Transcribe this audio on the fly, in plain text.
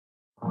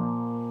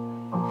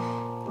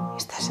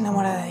¿Estás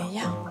enamorada de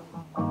ella?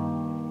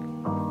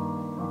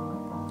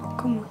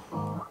 ¿Cómo?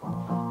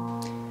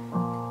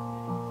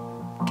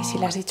 Que si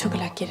le has dicho que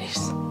la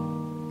quieres.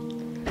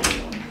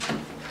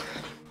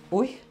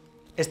 Uy,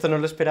 esto no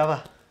lo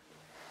esperaba.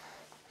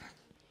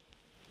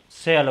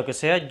 Sea lo que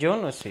sea, yo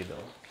no he sido.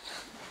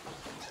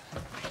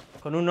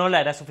 Con un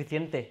hola era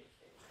suficiente.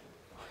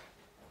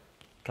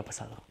 ¿Qué ha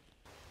pasado?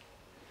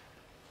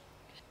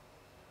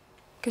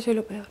 Que soy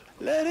lo peor.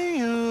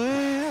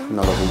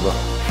 No lo dudo.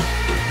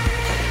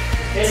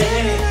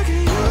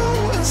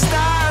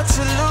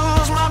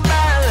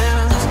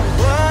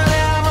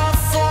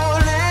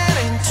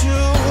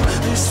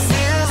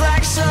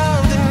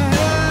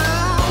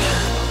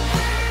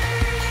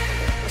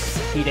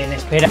 Irene,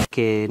 espera.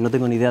 Que no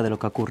tengo ni idea de lo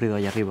que ha ocurrido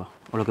allá arriba,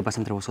 o lo que pasa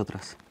entre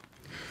vosotras.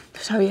 ¿Tú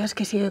sabías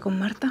que sigue con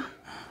Marta?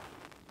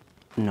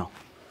 No.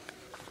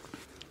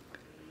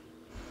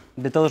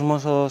 De todos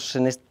modos,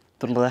 en esto...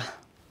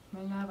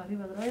 Venga, para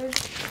arriba otra vez.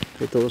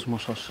 De todos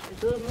modos. ¿De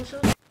todos modos?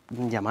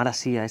 Llamar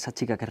así a esa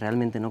chica que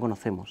realmente no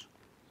conocemos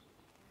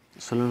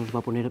solo nos va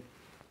a poner...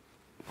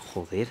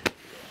 Joder,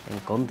 en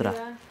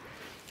contra.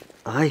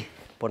 Ay,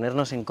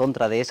 ponernos en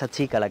contra de esa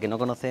chica a la que no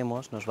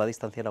conocemos nos va a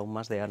distanciar aún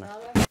más de Ana.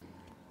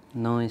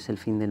 No es el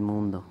fin del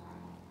mundo,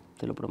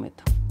 te lo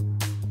prometo.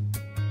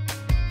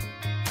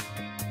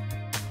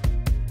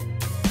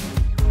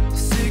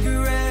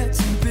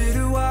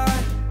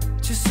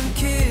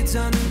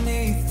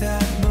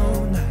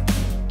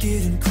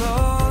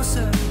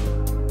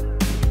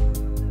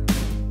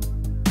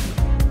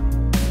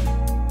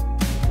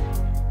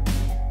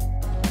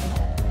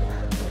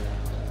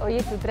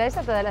 Oye, ¿tú traes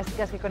a todas las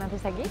chicas que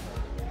conoces aquí?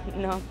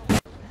 No.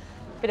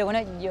 Pero bueno,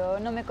 yo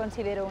no me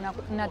considero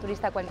una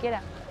turista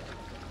cualquiera.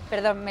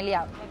 Perdón, me he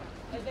liado.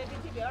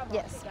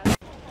 Yes.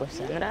 Pues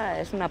Sandra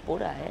es una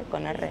pura, ¿eh?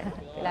 Con R.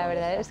 La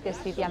verdad es que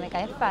sí, tía, me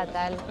cae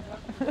fatal.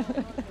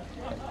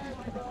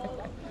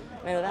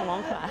 Menuda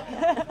monja.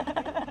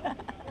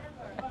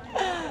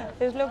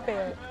 Es lo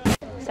peor.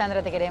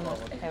 Sandra, te queremos,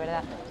 de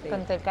verdad. Sí.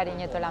 Con todo el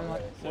cariño y todo el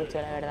amor.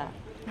 Mucho, la verdad.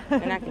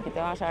 Ven aquí, que te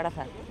vamos a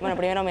abrazar. Bueno,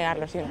 primero mear,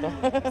 lo siento.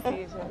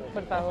 Sí, sí,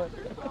 por favor.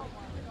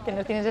 Que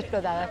nos tienes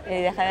explotadas.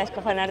 Y deja de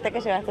escojonarte, que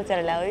se va a escuchar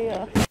el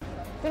audio.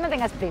 Tú no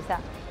tengas prisa.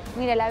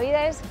 Mire, la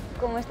vida es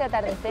como este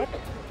atardecer.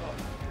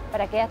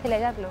 ¿Para qué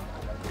acelerarlo?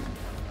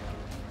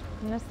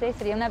 No sé,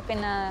 sería una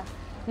pena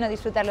no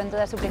disfrutarlo en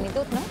toda su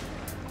plenitud, ¿no?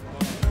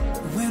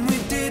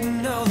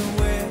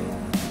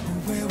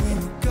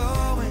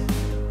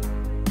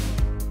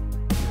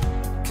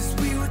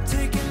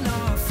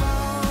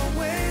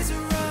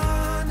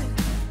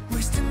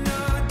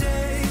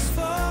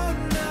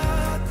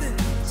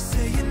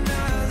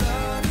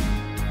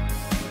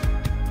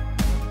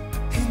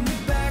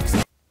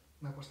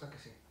 Me apuesto que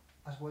sí.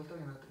 Has vuelto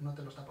y no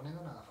te lo está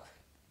poniendo nada fácil.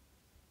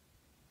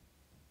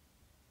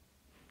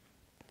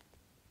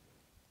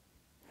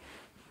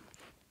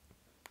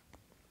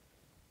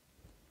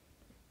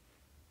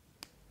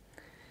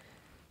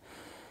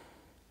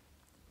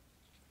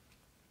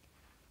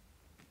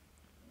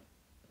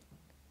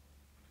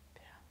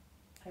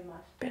 Hay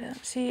más. Perdón,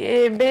 sí,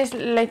 ves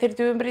la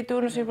incertidumbre y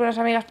tú no sois buenas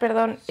amigas,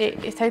 perdón.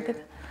 Está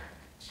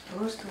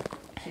 ¿Todo esto?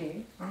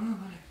 Sí. Ah,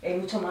 vale. Hay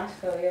mucho más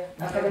todavía.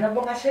 Hasta que no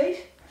pongas 6,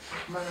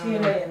 sigue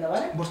leyendo,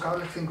 ¿vale?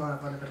 Buscador 5,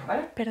 vale, perdón.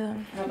 ¿Vale?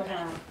 Perdón. No pasa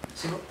nada.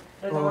 ¿Sigo?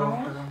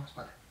 ¿Retomamos? Perdón,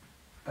 vale.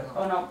 Perdón.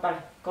 O no, vale,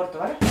 corto,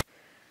 ¿vale?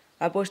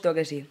 Apuesto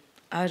que sí.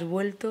 Has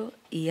vuelto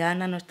y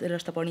Ana no te lo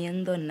está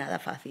poniendo nada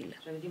fácil.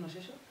 ¿Repetimos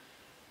eso?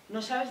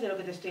 No sabes de lo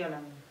que te estoy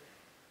hablando.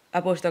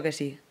 Apuesto que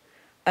sí.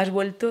 Has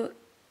vuelto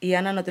y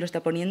Ana no te lo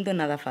está poniendo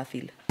nada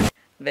fácil.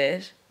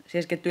 ¿Ves? Si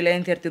es que tú y la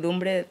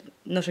incertidumbre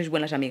no sois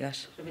buenas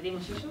amigas.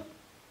 ¿Repetimos eso?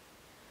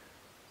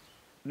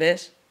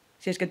 ¿Ves?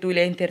 Si es que tú y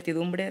la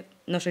incertidumbre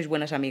no sois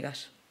buenas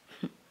amigas.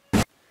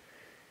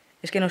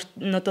 Es que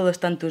no todo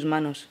está en tus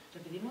manos.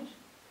 ¿Repetimos?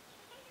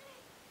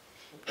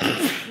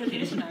 No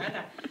tienes una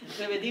gata.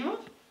 ¿Repetimos?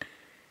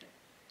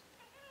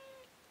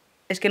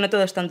 Es que no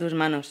todo está en tus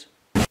manos.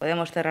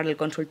 Podemos cerrar el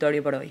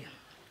consultorio por hoy.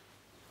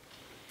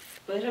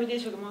 ¿Puedes repetir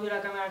eso que movió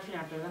la cámara al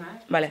final? Perdona,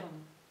 ¿eh? Vale.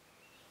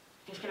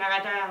 Es que la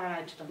gata me la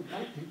ha hecho también,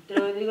 ¿vale? Te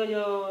lo digo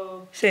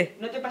yo... Sí.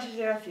 No te pases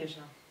de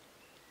graciosa.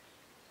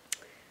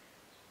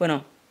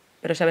 Bueno,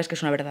 pero sabes que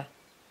es una verdad.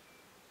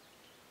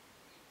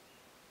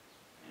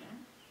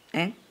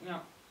 ¿Eh?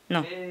 No.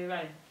 No.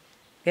 Vale.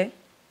 ¿Qué?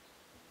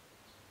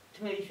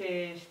 Tú me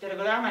dices... Te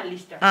recordaba más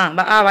lista.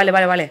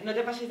 Vale. No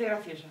te pases de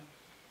graciosa.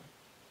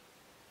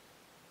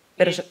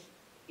 Pero...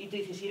 Y tú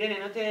dices, Irene,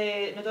 no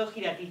te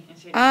gire a ti, en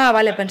serio. Ah,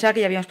 vale, pensaba que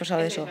ya habíamos pasado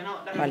de eso.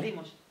 No, la Vale.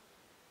 repetimos.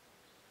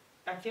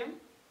 ¿Acción?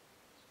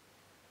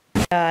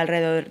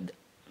 Alrededor...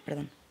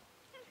 Perdón.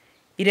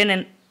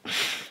 Irene...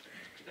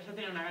 Vas a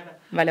tener una gata.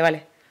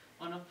 Vale.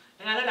 ¿O no?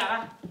 Venga, Lola,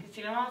 va. Que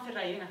si no vamos a hacer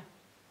rellena.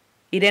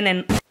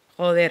 Irene...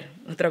 Joder,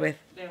 otra vez.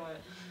 Da igual.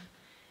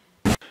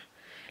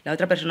 La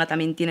otra persona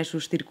también tiene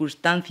sus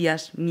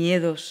circunstancias,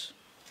 miedos.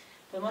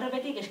 ¿Podemos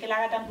repetir? Que es que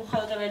la gata ha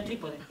empujado otra vez el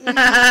trípode.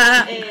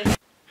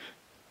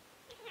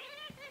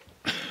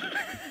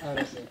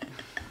 Ahora sí.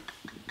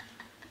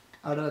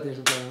 Ahora lo tienes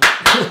un problema.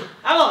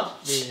 ¡Vamos!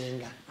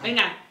 Venga.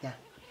 Venga. Ya.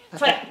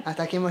 Fuera.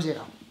 Hasta aquí hemos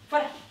llegado.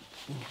 ¡Fuera!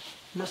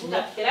 No sé.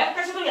 Puta, ¿te das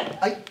caso tuya?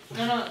 ¡Ay!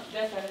 No,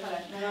 ya está,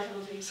 déjala. No lo vas a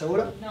conseguir.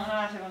 ¿Seguro? No lo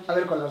vas a conseguir. A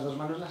ver, con las dos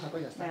manos las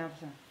apoyas. Venga,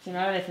 pues, si no,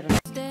 ahora le cierro.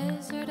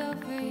 Desert of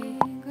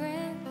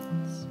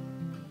regrets.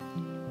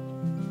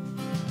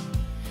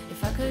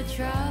 If I could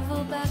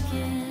travel back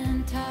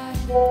in time,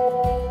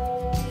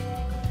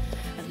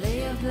 I'd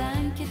lay a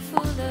blanket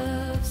full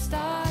of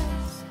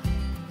stars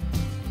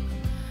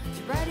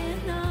to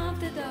brighten up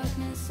the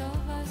darkness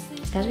of our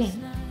sleepless ¿Estás bien?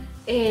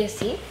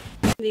 Sí.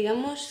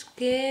 Digamos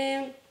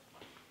que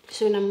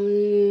soy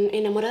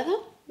enamorada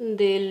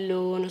de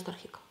lo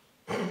nostálgico.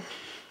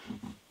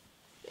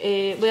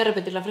 Voy a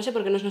repetir la frase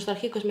porque no es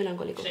nostálgico, es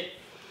melancólico. Sí.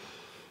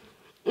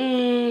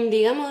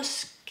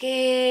 Digamos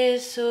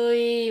que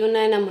soy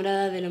una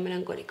enamorada de lo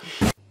melancólico.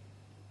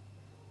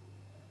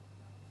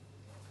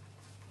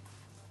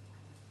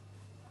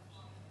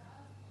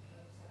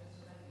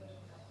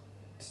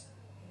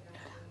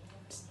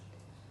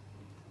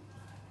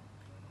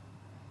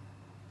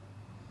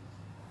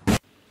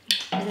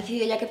 ¿Has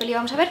decidido ya qué peli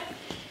vamos a ver?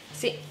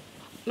 Sí.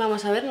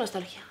 Vamos a ver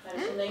nostalgia.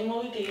 Vale, si no hay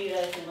móvil que ir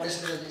a decir.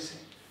 Ese de allí, sí.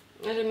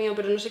 Es el mío,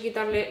 pero no sé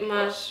quitarle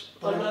más...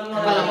 Por Bueno,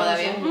 la moda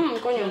bien.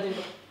 coño.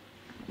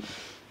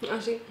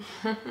 Así.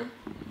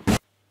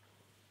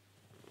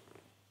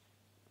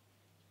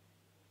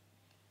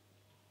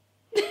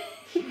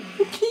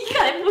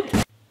 ¡Hija de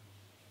puta!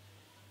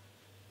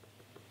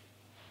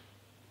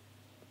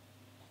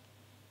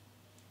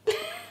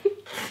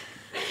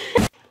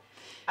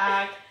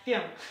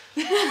 Acción.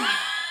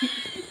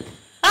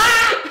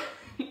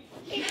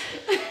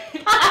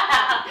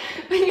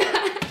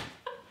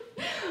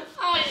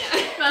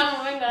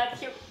 Vamos, venga,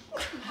 acción.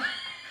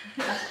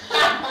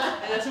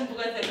 Le das un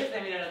poco de cerveza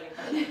y mira lo que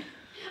pasa.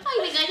 Ay,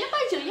 venga, ya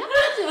paso.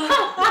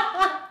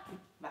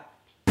 Va.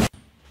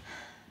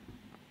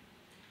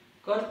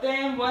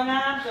 Corten,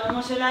 buena,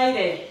 tomemos el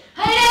aire.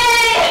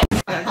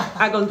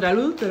 A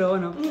contraluz, pero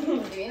bueno.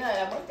 Divina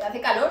del amor, te hace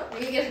calor,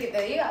 ¿qué quieres que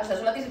te diga? O sea,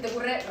 solo a ti se te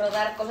ocurre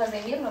rodar cosas de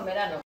invierno en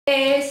verano.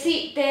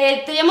 Sí,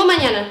 te llamo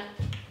mañana.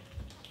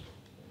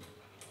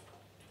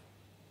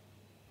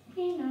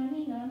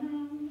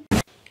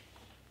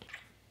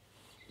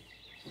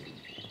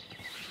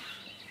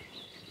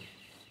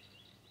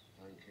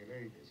 Anche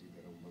lei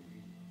desidera un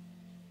bambino.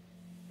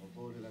 O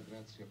vuole la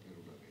grazia per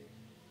una vera.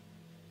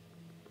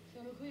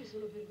 Sono qui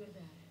solo per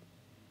guardare.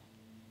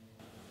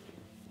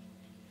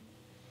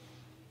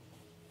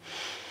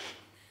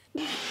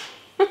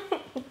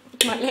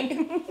 Vale.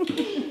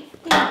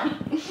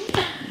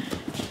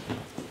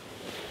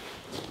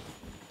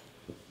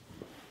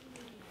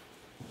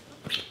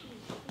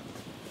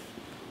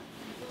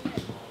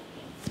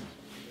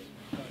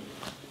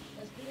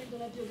 Sta scrivendo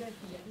la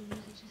biografia di un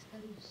musicista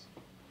russo.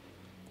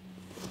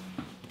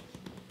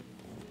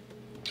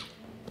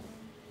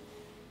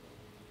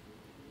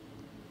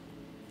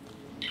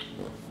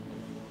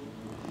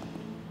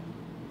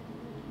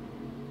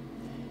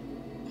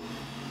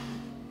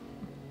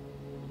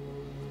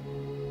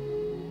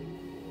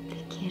 Te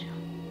quiero.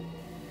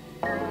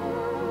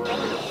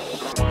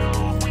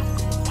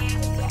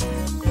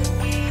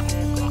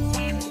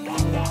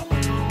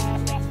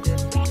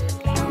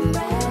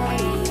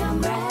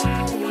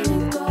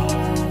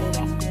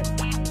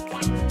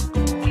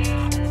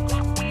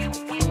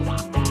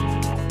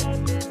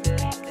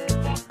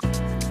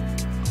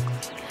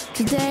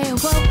 Today I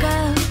woke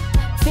up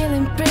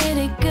feeling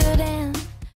pretty good and